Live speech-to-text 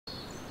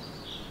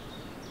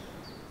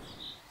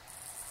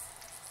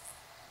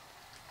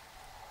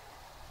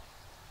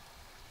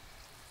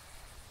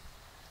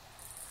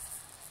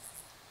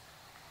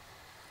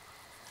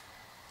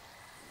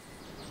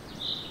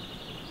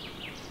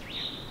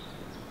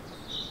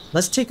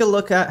Let's take a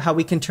look at how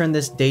we can turn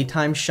this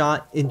daytime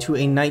shot into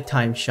a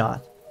nighttime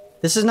shot.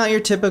 This is not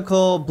your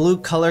typical blue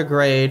color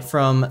grade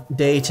from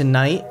day to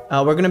night.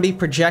 We're going to be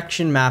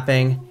projection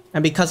mapping.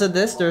 And because of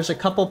this, there's a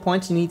couple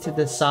points you need to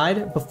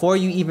decide before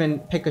you even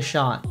pick a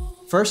shot.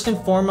 First and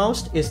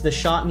foremost is the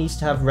shot needs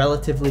to have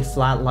relatively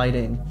flat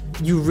lighting.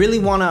 You really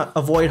want to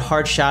avoid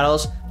hard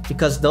shadows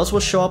because those will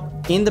show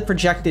up in the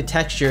projected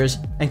textures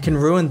and can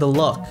ruin the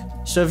look.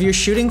 So if you're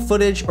shooting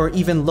footage or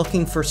even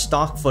looking for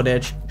stock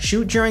footage,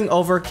 shoot during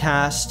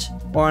overcast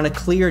or on a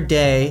clear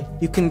day.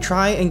 You can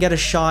try and get a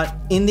shot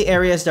in the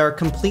areas that are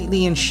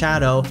completely in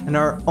shadow and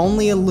are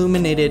only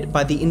illuminated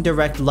by the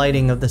indirect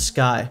lighting of the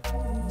sky.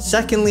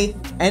 Secondly,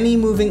 any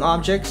moving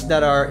objects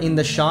that are in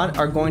the shot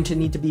are going to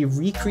need to be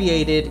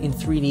recreated in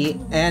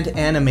 3D and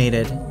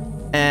animated.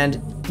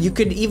 And you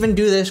could even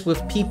do this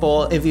with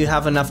people if you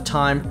have enough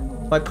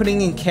time by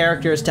putting in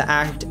characters to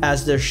act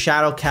as their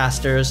shadow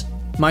casters.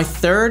 My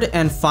third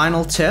and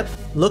final tip,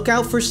 look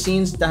out for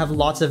scenes that have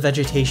lots of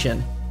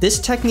vegetation. This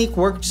technique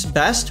works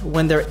best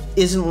when there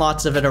isn't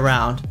lots of it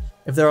around.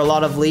 If there are a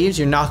lot of leaves,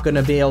 you're not going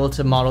to be able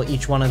to model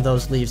each one of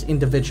those leaves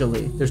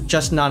individually. There's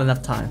just not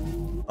enough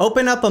time.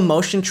 Open up a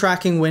motion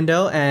tracking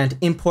window and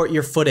import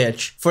your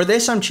footage. For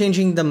this, I'm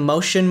changing the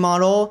motion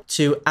model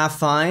to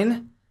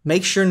affine.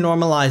 Make sure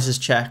normalize is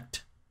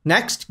checked.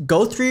 Next,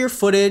 go through your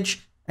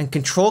footage and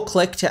control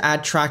click to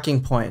add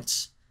tracking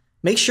points.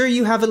 Make sure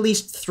you have at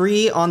least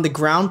 3 on the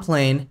ground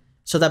plane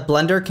so that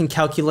Blender can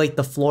calculate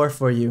the floor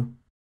for you.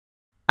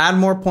 Add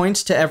more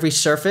points to every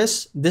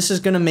surface. This is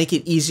going to make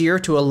it easier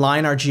to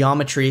align our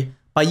geometry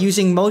by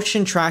using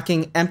motion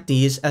tracking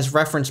empties as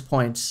reference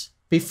points.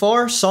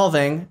 Before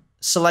solving,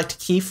 select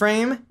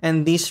keyframe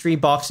and these 3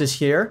 boxes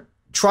here.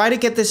 Try to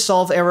get this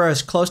solve error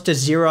as close to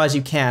 0 as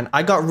you can.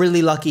 I got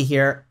really lucky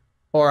here,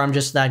 or I'm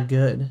just that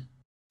good.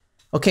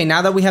 Okay,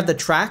 now that we have the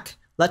track,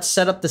 let's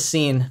set up the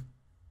scene.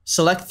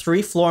 Select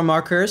 3 floor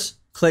markers,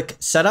 click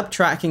Setup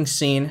Tracking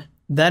Scene,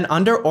 then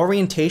under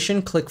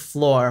Orientation, click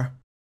Floor.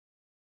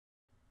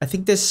 I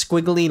think this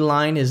squiggly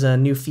line is a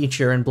new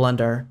feature in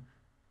Blender.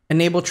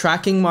 Enable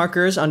tracking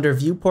markers under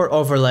Viewport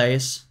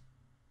Overlays.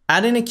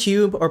 Add in a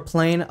cube or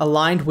plane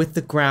aligned with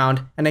the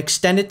ground and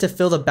extend it to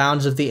fill the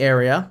bounds of the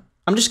area.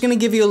 I'm just going to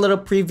give you a little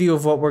preview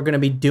of what we're going to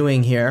be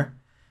doing here.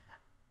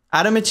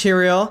 Add a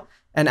material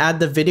and add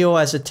the video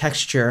as a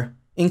texture.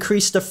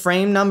 Increase the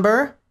frame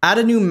number. Add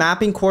a new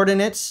mapping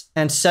coordinates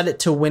and set it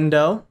to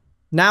window.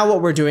 Now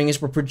what we're doing is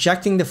we're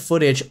projecting the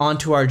footage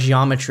onto our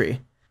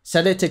geometry.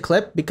 Set it to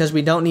clip because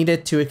we don't need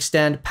it to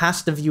extend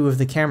past the view of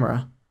the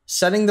camera.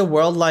 Setting the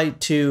world light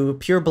to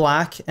pure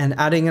black and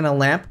adding in a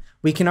lamp,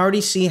 we can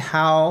already see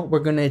how we're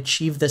going to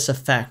achieve this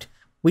effect.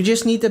 We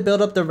just need to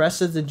build up the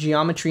rest of the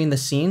geometry in the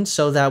scene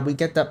so that we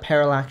get that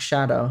parallax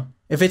shadow.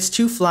 If it's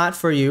too flat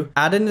for you,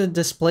 add in a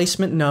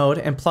displacement node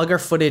and plug our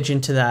footage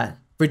into that.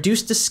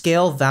 Reduce the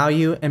scale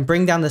value and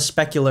bring down the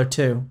specular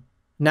too.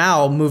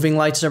 Now, moving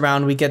lights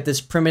around, we get this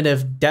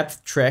primitive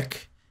depth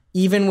trick,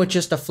 even with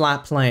just a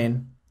flat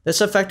plane. This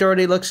effect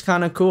already looks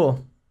kind of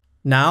cool.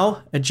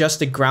 Now, adjust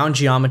the ground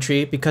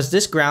geometry because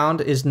this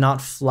ground is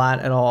not flat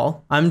at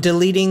all. I'm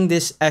deleting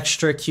this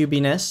extra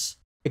cubiness.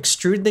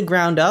 Extrude the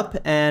ground up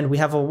and we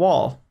have a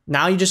wall.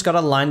 Now you just gotta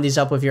line these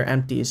up with your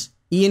empties.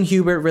 Ian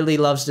Hubert really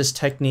loves this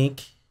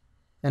technique,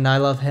 and I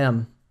love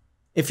him.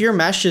 If your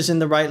mesh is in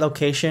the right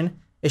location,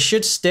 it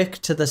should stick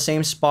to the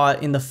same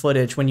spot in the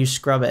footage when you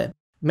scrub it.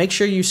 Make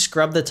sure you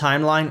scrub the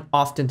timeline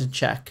often to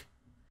check.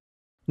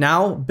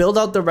 Now, build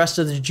out the rest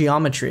of the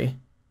geometry.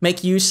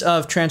 Make use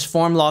of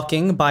transform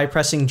locking by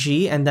pressing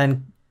G and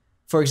then,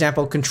 for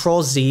example,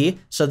 Control Z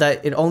so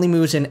that it only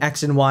moves in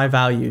X and Y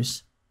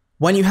values.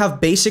 When you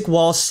have basic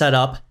walls set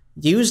up,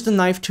 use the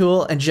knife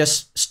tool and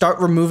just start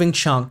removing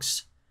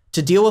chunks.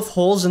 To deal with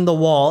holes in the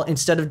wall,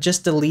 instead of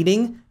just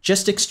deleting,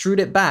 just extrude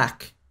it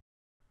back.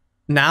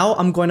 Now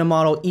I'm going to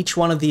model each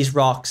one of these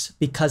rocks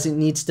because it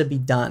needs to be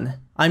done.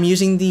 I'm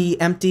using the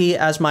empty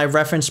as my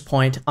reference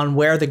point on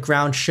where the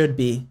ground should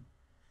be.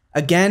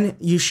 Again,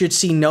 you should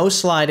see no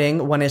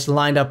sliding when it's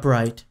lined up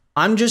right.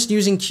 I'm just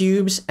using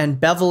cubes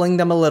and beveling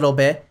them a little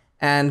bit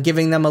and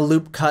giving them a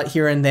loop cut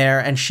here and there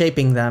and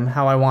shaping them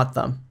how I want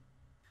them.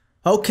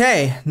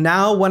 Okay,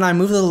 now when I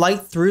move the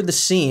light through the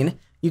scene,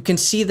 you can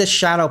see the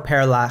shadow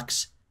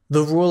parallax.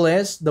 The rule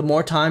is, the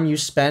more time you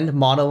spend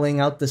modeling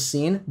out the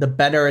scene, the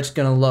better it's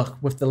going to look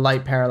with the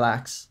light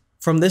parallax.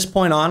 From this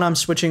point on, I'm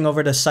switching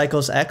over to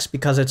Cycles X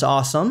because it's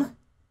awesome.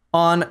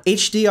 On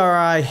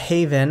HDRI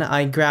Haven,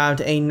 I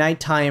grabbed a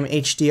nighttime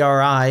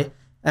HDRI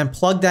and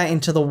plugged that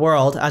into the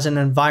world as an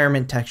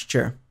environment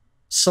texture.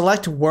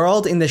 Select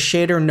world in the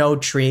shader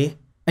node tree,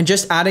 and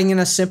just adding in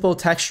a simple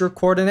texture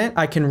coordinate,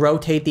 I can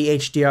rotate the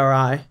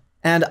HDRI.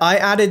 And I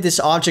added this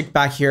object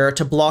back here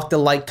to block the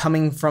light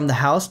coming from the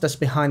house that's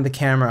behind the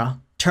camera.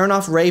 Turn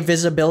off ray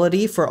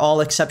visibility for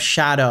all except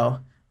shadow.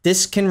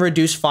 This can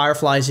reduce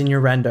fireflies in your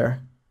render.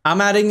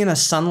 I'm adding in a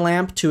sun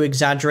lamp to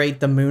exaggerate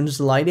the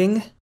moon's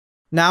lighting.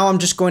 Now I'm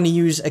just going to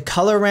use a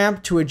color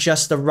ramp to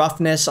adjust the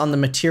roughness on the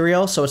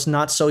material so it's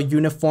not so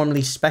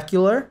uniformly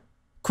specular.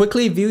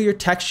 Quickly view your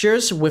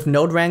textures with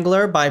Node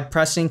Wrangler by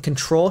pressing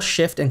Ctrl,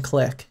 Shift, and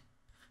click.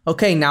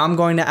 Okay, now I'm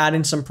going to add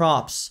in some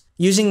props.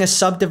 Using a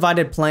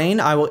subdivided plane,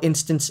 I will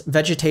instance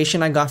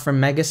vegetation I got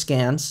from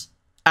Megascans.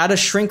 Add a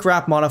shrink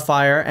wrap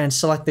modifier and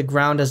select the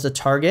ground as the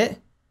target.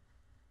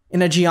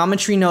 In a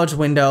geometry nodes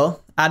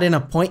window, add in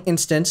a point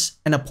instance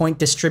and a point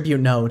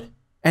distribute node.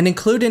 And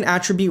include an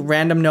attribute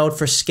random node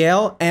for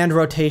scale and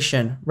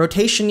rotation.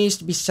 Rotation needs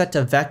to be set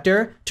to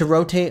vector to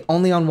rotate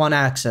only on one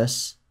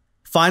axis.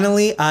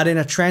 Finally, add in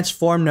a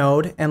transform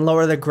node and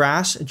lower the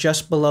grass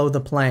just below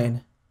the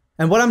plane.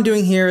 And what I'm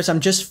doing here is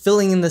I'm just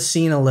filling in the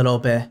scene a little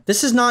bit.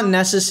 This is not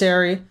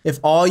necessary if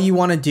all you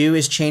want to do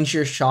is change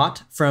your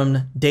shot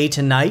from day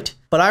to night,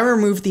 but I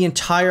removed the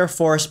entire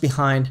forest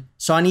behind,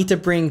 so I need to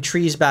bring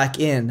trees back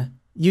in.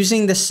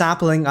 Using the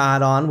sapling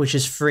add-on, which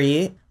is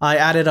free, I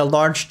added a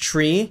large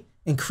tree,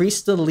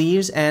 increased the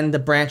leaves and the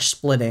branch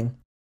splitting.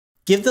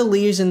 Give the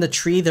leaves in the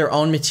tree their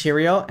own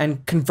material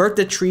and convert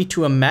the tree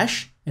to a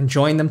mesh and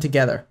join them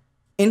together.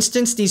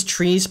 Instance these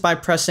trees by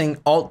pressing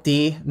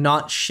Alt-D,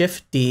 not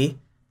Shift-D.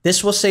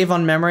 This will save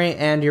on memory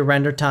and your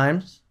render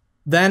times.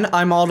 Then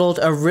I modeled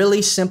a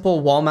really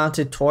simple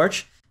wall-mounted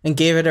torch and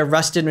gave it a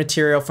rusted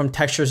material from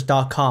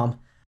textures.com.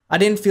 I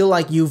didn't feel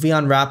like UV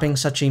unwrapping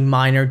such a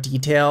minor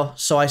detail,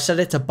 so I set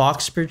it to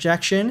box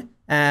projection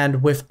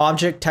and with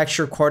object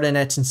texture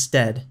coordinates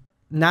instead.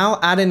 Now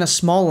add in a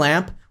small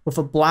lamp with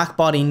a black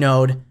body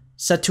node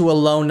set to a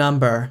low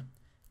number.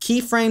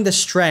 Keyframe the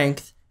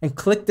strength and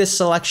click this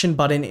selection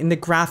button in the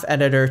graph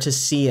editor to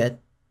see it.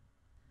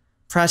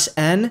 Press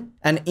N,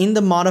 and in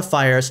the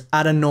modifiers,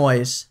 add a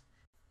noise.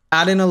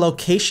 Add in a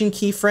location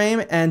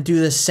keyframe and do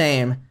the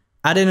same.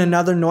 Add in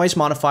another noise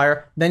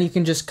modifier, then you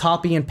can just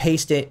copy and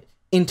paste it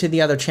into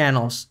the other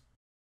channels.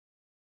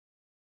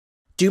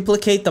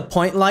 Duplicate the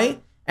point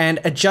light and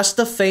adjust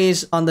the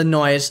phase on the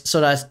noise so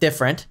that it's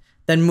different.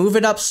 Then move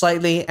it up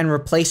slightly and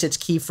replace its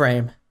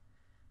keyframe.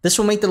 This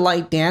will make the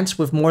light dance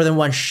with more than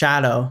one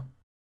shadow.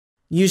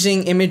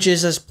 Using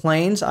images as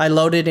planes, I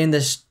loaded in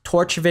this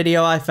torch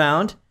video I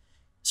found.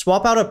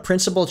 Swap out a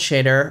principled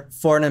shader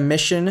for an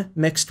emission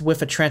mixed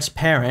with a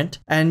transparent,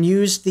 and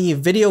use the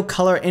video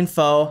color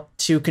info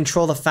to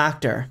control the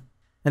factor.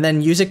 And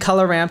then use a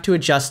color ramp to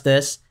adjust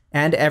this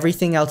and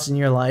everything else in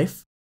your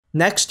life.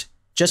 Next,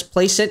 just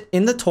place it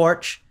in the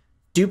torch,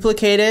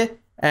 duplicate it,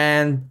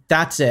 and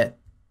that's it.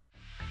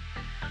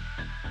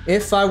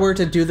 If I were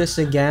to do this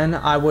again,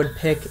 I would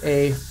pick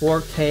a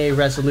 4K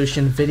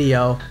resolution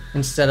video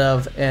instead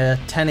of a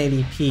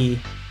 1080p.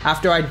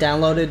 After I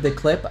downloaded the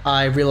clip,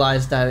 I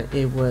realized that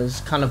it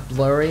was kind of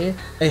blurry.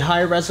 A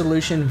high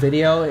resolution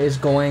video is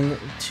going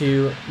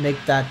to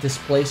make that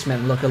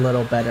displacement look a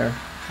little better,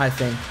 I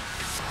think.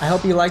 I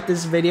hope you liked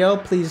this video.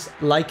 Please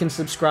like and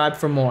subscribe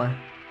for more.